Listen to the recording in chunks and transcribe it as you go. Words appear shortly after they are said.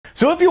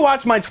So if you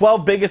watch my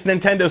 12 biggest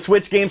Nintendo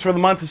Switch games for the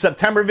month of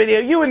September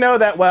video, you would know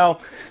that, well,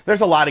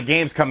 there's a lot of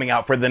games coming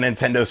out for the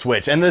Nintendo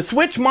Switch. And the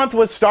Switch month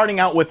was starting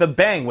out with a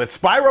bang, with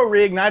Spyro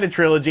Reignited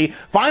Trilogy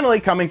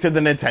finally coming to the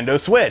Nintendo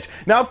Switch.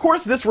 Now, of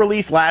course, this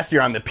released last year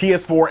on the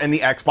PS4 and the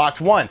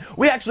Xbox One.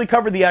 We actually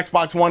covered the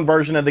Xbox One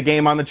version of the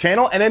game on the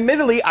channel, and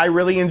admittedly, I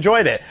really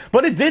enjoyed it.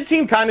 But it did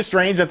seem kind of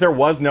strange that there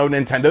was no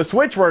Nintendo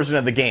Switch version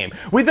of the game.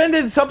 We then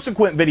did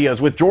subsequent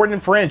videos with Jordan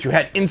French, who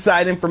had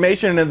inside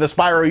information into the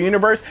Spyro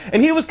universe,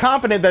 and he was confident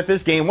that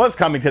this game was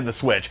coming to the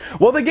Switch.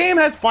 Well, the game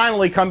has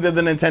finally come to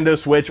the Nintendo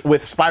Switch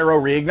with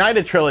Spyro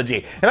Reignited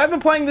Trilogy, and I've been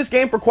playing this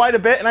game for quite a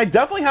bit, and I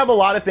definitely have a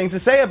lot of things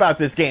to say about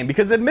this game,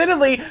 because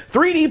admittedly,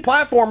 3D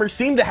platformers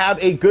seem to have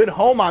a good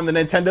home on the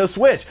Nintendo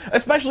Switch,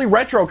 especially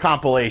retro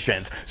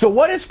compilations. So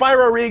what is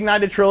Spyro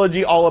Reignited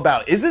Trilogy all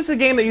about? Is this a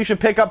game that you should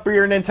pick up for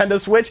your Nintendo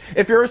Switch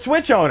if you're a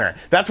Switch owner?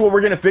 That's what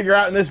we're going to figure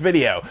out in this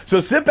video. So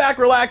sit back,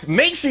 relax,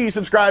 make sure you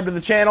subscribe to the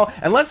channel,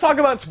 and let's talk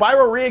about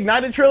Spyro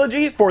Reignited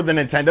Trilogy for the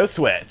Nintendo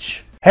Switch.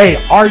 Hey,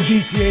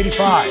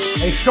 RGT85.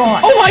 Hey,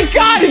 Sean. Oh my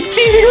God, it's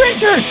Stevie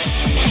Richards!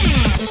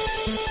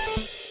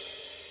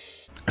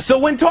 So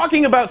when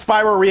talking about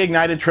Spyro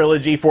Reignited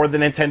Trilogy for the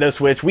Nintendo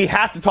Switch, we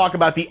have to talk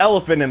about the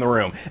elephant in the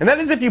room. And that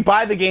is, if you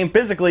buy the game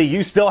physically,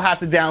 you still have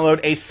to download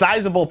a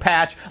sizable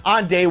patch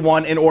on day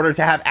one in order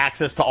to have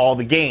access to all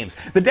the games.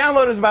 The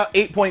download is about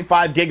 8.5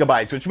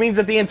 gigabytes, which means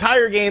that the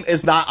entire game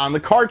is not on the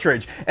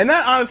cartridge. And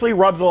that honestly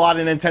rubs a lot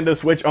of Nintendo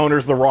Switch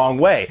owners the wrong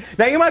way.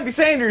 Now you might be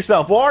saying to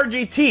yourself, well,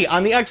 RGT,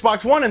 on the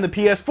Xbox One and the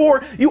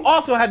PS4, you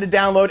also had to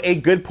download a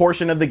good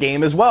portion of the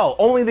game as well.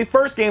 Only the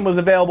first game was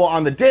available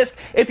on the disc.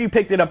 If you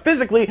picked it up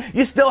physically,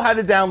 you still had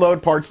to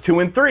download parts 2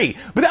 and 3.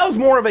 But that was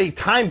more of a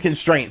time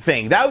constraint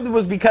thing. That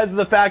was because of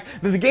the fact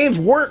that the games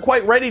weren't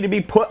quite ready to be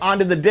put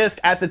onto the disc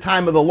at the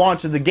time of the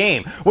launch of the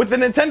game. With the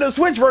Nintendo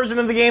Switch version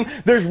of the game,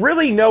 there's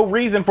really no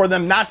reason for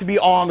them not to be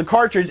all on the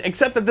cartridge,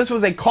 except that this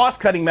was a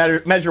cost-cutting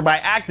measure by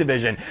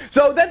Activision.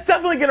 So that's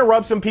definitely going to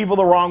rub some people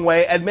the wrong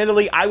way.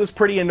 Admittedly, I was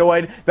pretty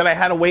annoyed that I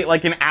had to wait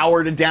like an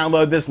hour to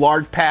download this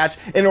large patch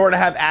in order to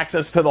have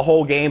access to the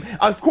whole game.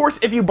 Of course,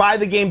 if you buy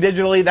the game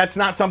digitally, that's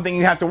not something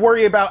you have to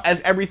worry about, as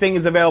everything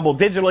is available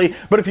digitally,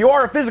 but if you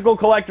are a physical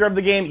collector of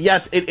the game,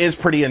 yes, it is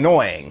pretty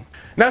annoying.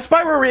 Now,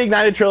 Spyro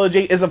Reignited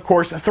Trilogy is, of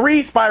course,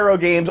 3 Spyro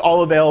games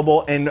all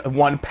available in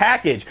one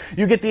package.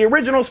 You get the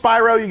original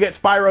Spyro, you get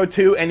Spyro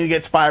 2, and you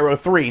get Spyro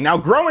 3. Now,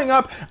 growing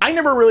up, I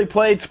never really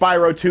played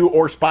Spyro 2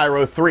 or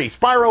Spyro 3.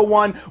 Spyro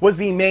 1 was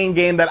the main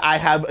game that I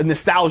have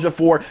nostalgia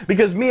for,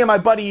 because me and my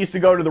buddy used to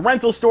go to the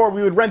rental store.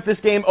 We would rent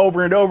this game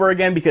over and over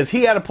again because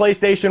he had a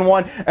PlayStation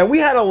 1, and we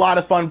had a lot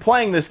of fun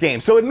playing this game.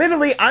 So,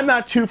 admittedly, I'm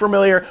not too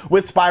familiar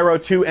with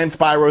Spyro 2 and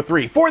Spyro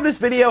 3. For this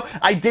video,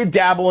 I did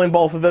dabble in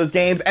both of those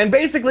games, and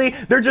basically,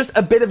 they're just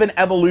a bit of an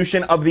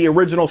evolution of the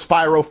original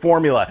Spyro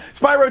formula.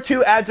 Spyro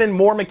 2 adds in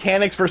more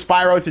mechanics for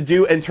Spyro to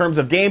do in terms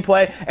of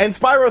gameplay, and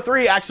Spyro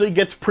 3 actually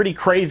gets pretty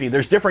crazy.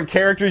 There's different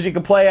characters you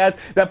can play as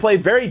that play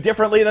very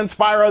differently than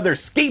Spyro.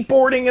 There's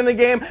skateboarding in the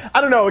game. I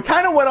don't know, it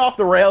kind of went off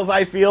the rails,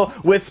 I feel,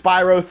 with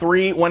Spyro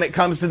 3 when it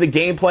comes to the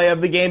gameplay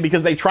of the game,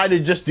 because they tried to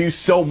just do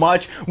so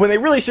much when they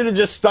really should have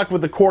just stuck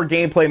with the core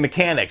gameplay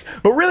mechanics.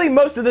 But really,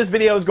 most of this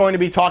video is going to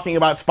be talking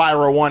about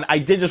Spyro 1. I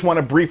did just want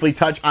to briefly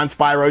touch on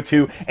Spyro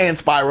 2 and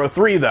Spyro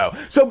 3 though.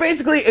 So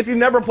basically, if you've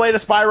never played a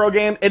Spyro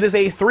game, it is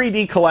a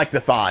 3D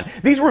collectathon.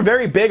 These were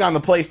very big on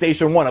the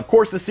PlayStation 1. Of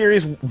course, the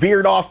series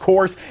veered off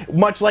course,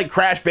 much like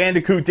Crash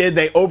Bandicoot did.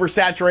 They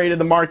oversaturated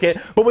the market,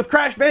 but with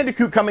Crash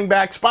Bandicoot coming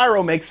back,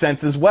 Spyro makes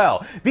sense as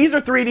well. These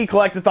are 3D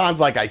collectathons,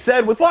 like I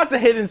said, with lots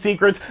of hidden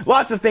secrets,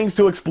 lots of things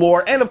to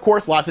explore, and of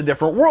course, lots of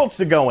different worlds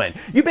to go in.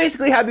 You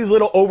basically have these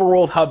little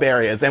overworld hub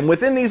areas, and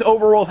within these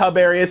overworld hub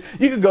areas,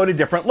 you can go to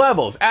different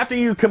levels. After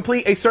you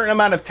complete a certain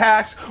amount of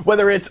tasks,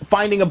 whether it's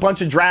finding a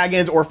bunch of dragons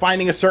or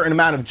finding a certain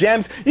amount of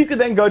gems, you could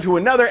then go to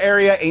another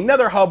area,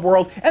 another hub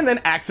world, and then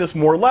access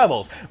more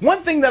levels.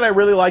 One thing that I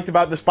really liked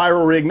about the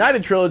Spyro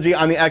Reignited Trilogy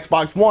on the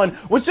Xbox One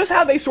was just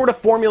how they sort of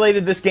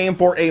formulated this game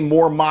for a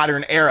more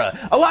modern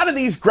era. A lot of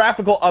these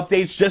graphical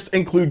updates just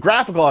include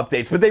graphical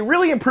updates, but they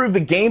really improved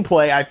the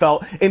gameplay, I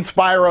felt, in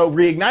Spyro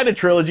Reignited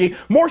Trilogy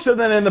more so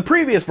than in the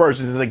previous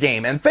versions of the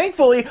game. And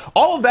thankfully,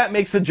 all of that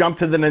makes the jump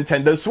to the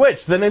Nintendo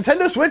Switch. The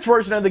Nintendo Switch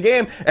version of the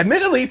game,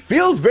 admittedly,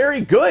 feels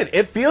very good.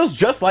 It feels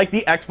just like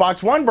the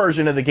Xbox One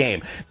version of the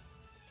game.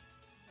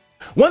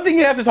 One thing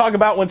you have to talk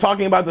about when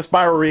talking about the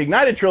Spyro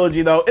Reignited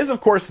Trilogy, though, is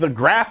of course the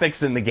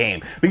graphics in the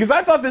game, because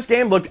I thought this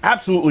game looked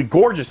absolutely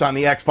gorgeous on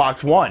the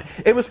Xbox One.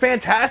 It was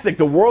fantastic.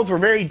 The worlds were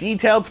very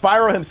detailed.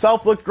 Spyro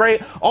himself looked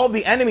great. All of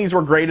the enemies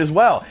were great as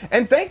well.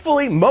 And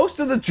thankfully, most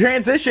of the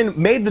transition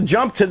made the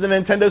jump to the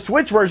Nintendo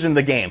Switch version of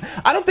the game.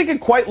 I don't think it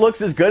quite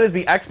looks as good as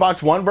the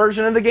Xbox One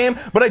version of the game,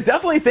 but I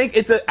definitely think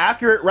it's an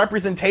accurate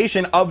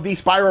representation of the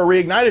Spyro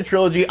Reignited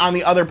Trilogy on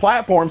the other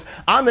platforms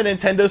on the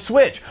Nintendo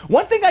Switch.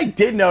 One thing I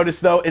did notice,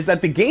 though, is that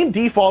that the game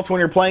defaults when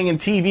you're playing in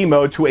TV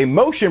mode to a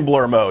motion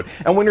blur mode.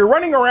 And when you're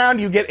running around,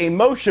 you get a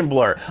motion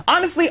blur.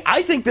 Honestly,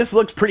 I think this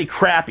looks pretty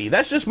crappy.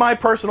 That's just my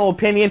personal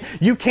opinion.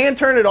 You can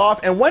turn it off,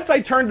 and once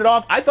I turned it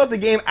off, I thought the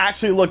game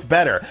actually looked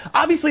better.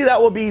 Obviously,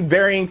 that will be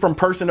varying from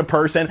person to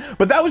person,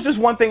 but that was just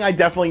one thing I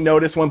definitely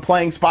noticed when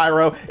playing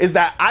Spyro, is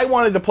that I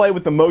wanted to play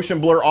with the motion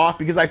blur off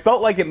because I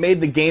felt like it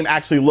made the game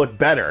actually look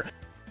better.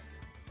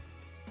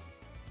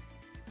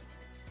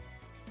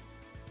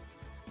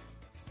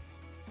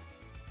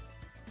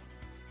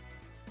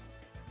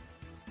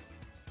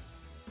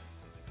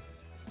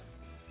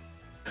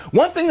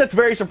 One thing that's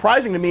very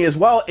surprising to me as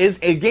well is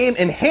a game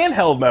in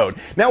handheld mode.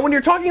 Now, when you're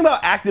talking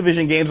about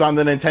Activision games on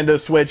the Nintendo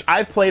Switch,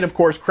 I've played, of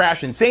course,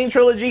 Crash Insane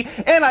Trilogy,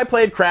 and I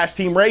played Crash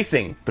Team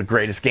Racing, the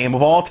greatest game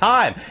of all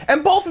time.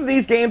 And both of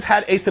these games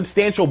had a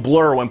substantial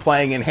blur when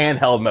playing in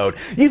handheld mode.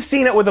 You've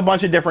seen it with a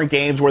bunch of different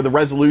games where the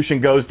resolution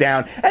goes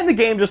down and the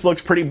game just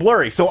looks pretty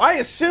blurry. So I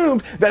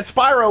assumed that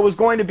Spyro was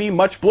going to be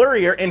much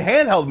blurrier in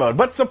handheld mode,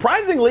 but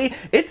surprisingly,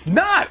 it's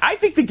not. I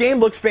think the game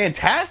looks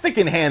fantastic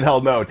in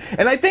handheld mode,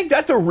 and I think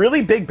that's a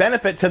really big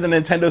benefit to the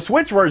Nintendo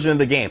Switch version of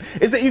the game,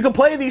 is that you can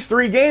play these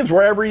 3 games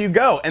wherever you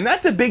go, and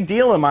that's a big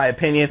deal in my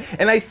opinion,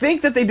 and I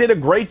think that they did a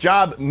great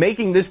job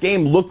making this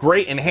game look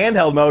great in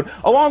handheld mode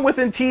along with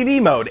in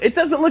TV mode. It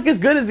doesn't look as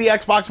good as the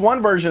Xbox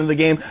One version of the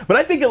game, but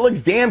I think it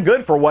looks damn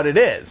good for what it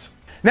is.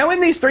 Now,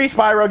 in these 3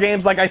 Spyro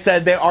games, like I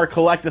said, they are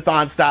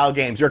collectathon style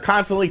games. You're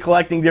constantly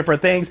collecting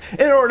different things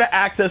in order to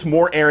access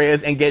more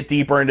areas and get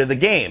deeper into the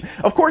game.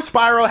 Of course,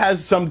 Spyro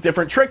has some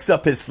different tricks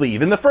up his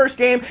sleeve. In the first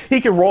game,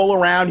 he could roll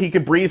around, he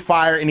could breathe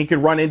fire, and he could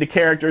run into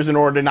characters in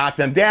order to knock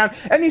them down,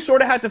 and you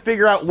sort of have to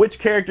figure out which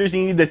characters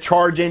you need to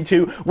charge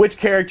into, which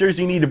characters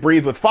you need to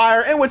breathe with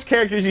fire, and which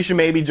characters you should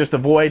maybe just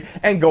avoid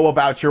and go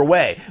about your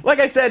way.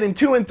 Like I said, in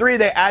 2 and 3,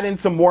 they add in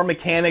some more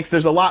mechanics.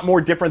 There's a lot more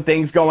different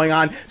things going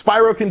on.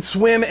 Spyro can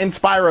swim in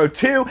Spyro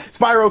 2.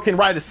 Spyro can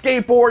ride a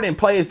skateboard and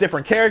play as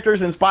different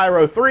characters in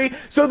Spyro 3.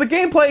 So the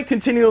gameplay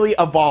continually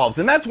evolves.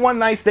 And that's one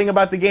nice thing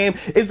about the game,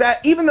 is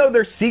that even though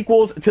they're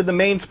sequels to the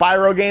main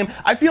Spyro game,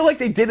 I feel like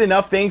they did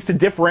enough things to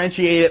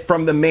differentiate it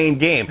from the main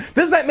game.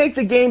 Does that make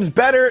the games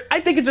better?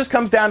 I think it just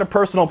comes down to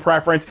personal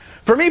preference.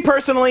 For me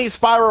personally,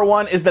 Spyro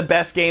 1 is the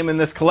best game in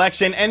this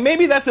collection, and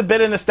maybe that's a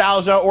bit of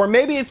nostalgia, or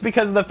maybe it's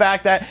because of the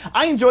fact that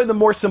I enjoy the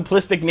more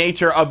simplistic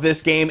nature of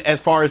this game as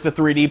far as the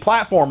 3D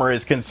platformer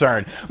is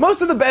concerned.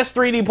 Most of the best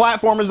 3D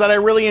platformers that I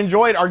really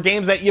enjoyed are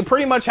games that you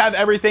pretty much have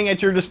everything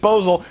at your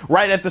disposal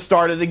right at the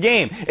start of the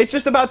game. It's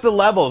just about the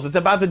levels, it's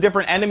about the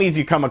different enemies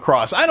you come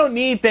across. I don't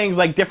need things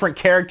like different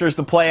characters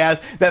to play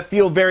as that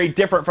feel very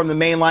different from the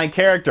mainline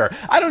character.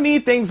 I don't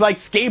need things like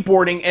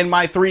skateboarding in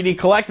my 3D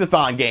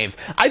collectathon games.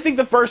 I think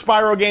the first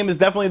Spyro game is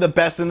definitely the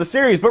best in the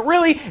series, but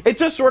really, it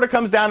just sort of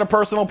comes down to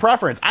personal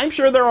preference. I'm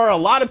sure there are a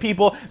lot of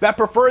people that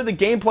prefer the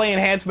gameplay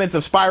enhancements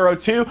of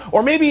Spyro 2,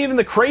 or maybe even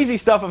the crazy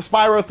stuff of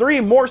Spyro 3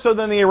 more so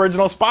than the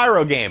original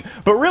Spyro game.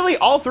 But really,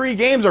 all 3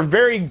 games are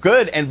very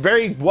good and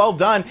very well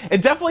done,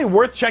 and definitely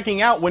worth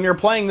checking out when you're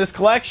playing this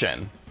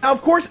collection. Now,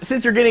 of course,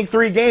 since you're getting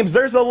 3 games,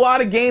 there's a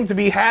lot of game to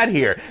be had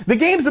here. The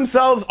games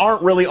themselves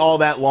aren't really all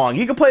that long.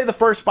 You can play the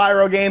first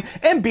Spyro game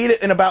and beat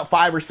it in about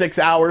 5 or 6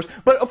 hours,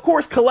 but of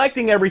course,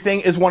 collecting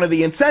everything is one of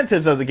the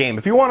incentives of the game.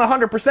 If you want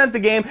 100% the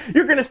game,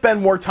 you're going to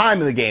spend more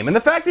time in the game. And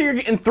the fact that you're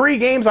getting 3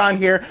 games on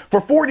here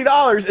for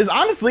 $40 is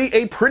honestly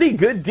a pretty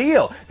good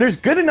deal. There's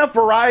good enough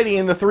variety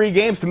in the 3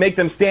 games to make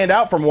them stand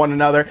out from one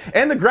another,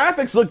 and the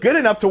graphics look good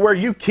enough to where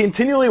you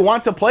continually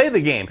want to play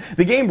the game.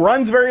 The game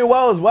runs very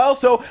well as well,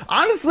 so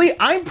honestly,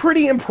 I'm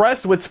pretty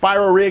impressed with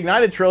Spyro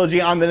Reignited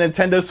Trilogy on the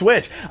Nintendo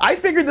Switch. I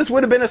figured this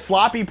would have been a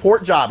sloppy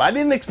port job. I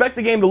didn't expect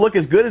the game to look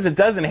as good as it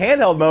does in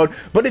handheld mode,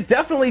 but it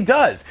definitely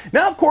does.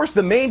 Now, of course,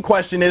 the main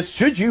question is,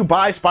 should you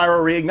buy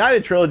Spyro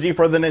Reignited Trilogy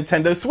for the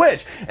Nintendo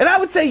Switch? And I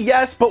would say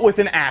yes, but with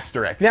an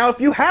asterisk. Now,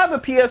 if you have a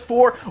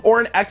PS4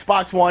 or an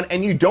Xbox One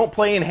and you don't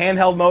play in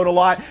handheld mode a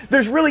lot,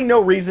 there's really no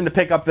reason to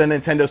pick up the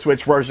Nintendo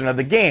Switch version of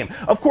the game.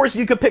 Of course,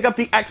 you could pick up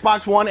the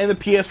Xbox One and the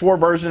PS4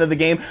 version of the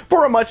game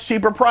for a much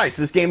cheaper price.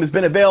 This game has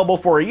been available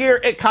for a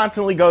year. It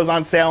constantly goes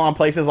on sale on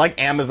places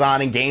like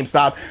Amazon and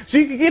GameStop, so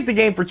you can get the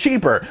game for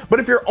cheaper. But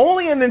if you're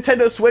only a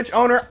Nintendo Switch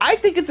owner, I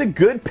think it's a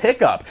good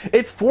pickup.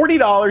 It's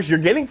 $40, you're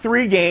getting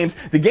 3 games,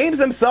 the games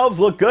themselves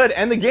look good,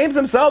 and the games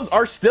themselves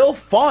are still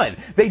fun.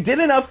 They did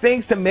enough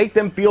things to make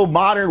them feel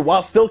modern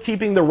while still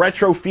keeping the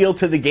retro feel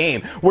to the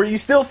game, where you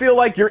still feel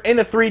like you're in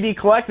a 3D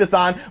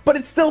collectathon, but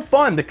it's still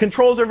fun. The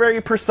controls are very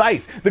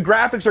precise, the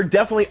graphics are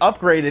definitely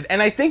upgraded,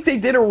 and I think they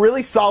did a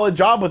really solid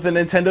job with the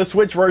Nintendo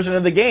Switch version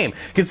of the game.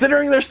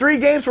 Considering there's 3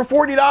 games for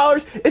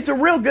 $40, it's a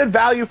real good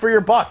value for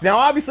your buck. Now,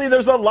 obviously,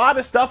 there's a lot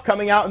of stuff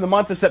coming out in the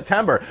month of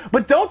September,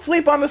 but don't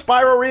sleep on the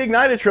Spyro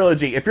Reignited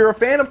Trilogy. If you're a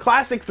fan of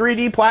classic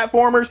 3D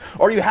platformers,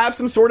 or you have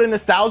some sort of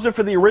nostalgia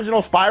for the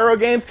original Spyro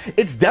games,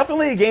 it's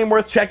definitely a game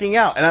worth checking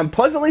out, and I'm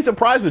pleasantly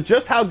surprised with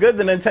just how good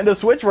the Nintendo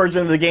Switch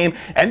version of the game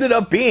ended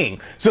up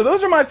being. So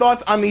those are my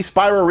thoughts on the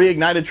Spyro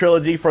Reignited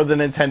Trilogy for the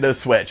Nintendo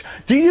Switch.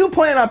 Do you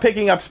plan on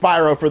picking up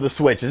Spyro for the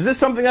Switch? Is this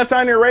something that's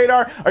on your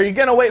radar? Are you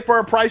gonna wait for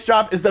a price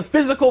drop? Is the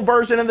physical version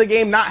version of the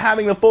game, not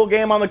having the full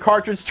game on the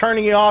cartridge,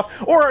 turning you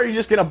off, or are you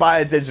just going to buy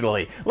it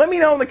digitally? Let me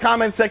know in the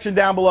comments section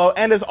down below,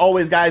 and as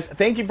always guys,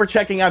 thank you for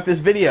checking out this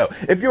video.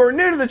 If you're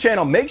new to the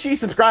channel, make sure you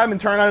subscribe and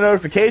turn on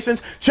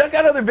notifications. Check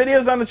out other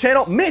videos on the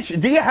channel. Mitch,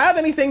 do you have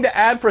anything to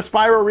add for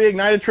Spyro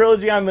Reignited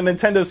Trilogy on the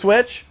Nintendo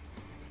Switch?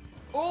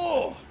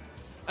 Oh,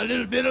 a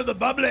little bit of the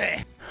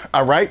bubbly.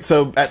 Alright,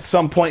 so at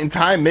some point in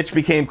time, Mitch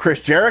became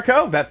Chris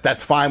Jericho.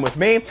 That's fine with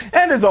me.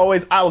 And as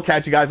always, I will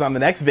catch you guys on the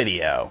next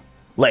video.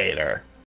 Later.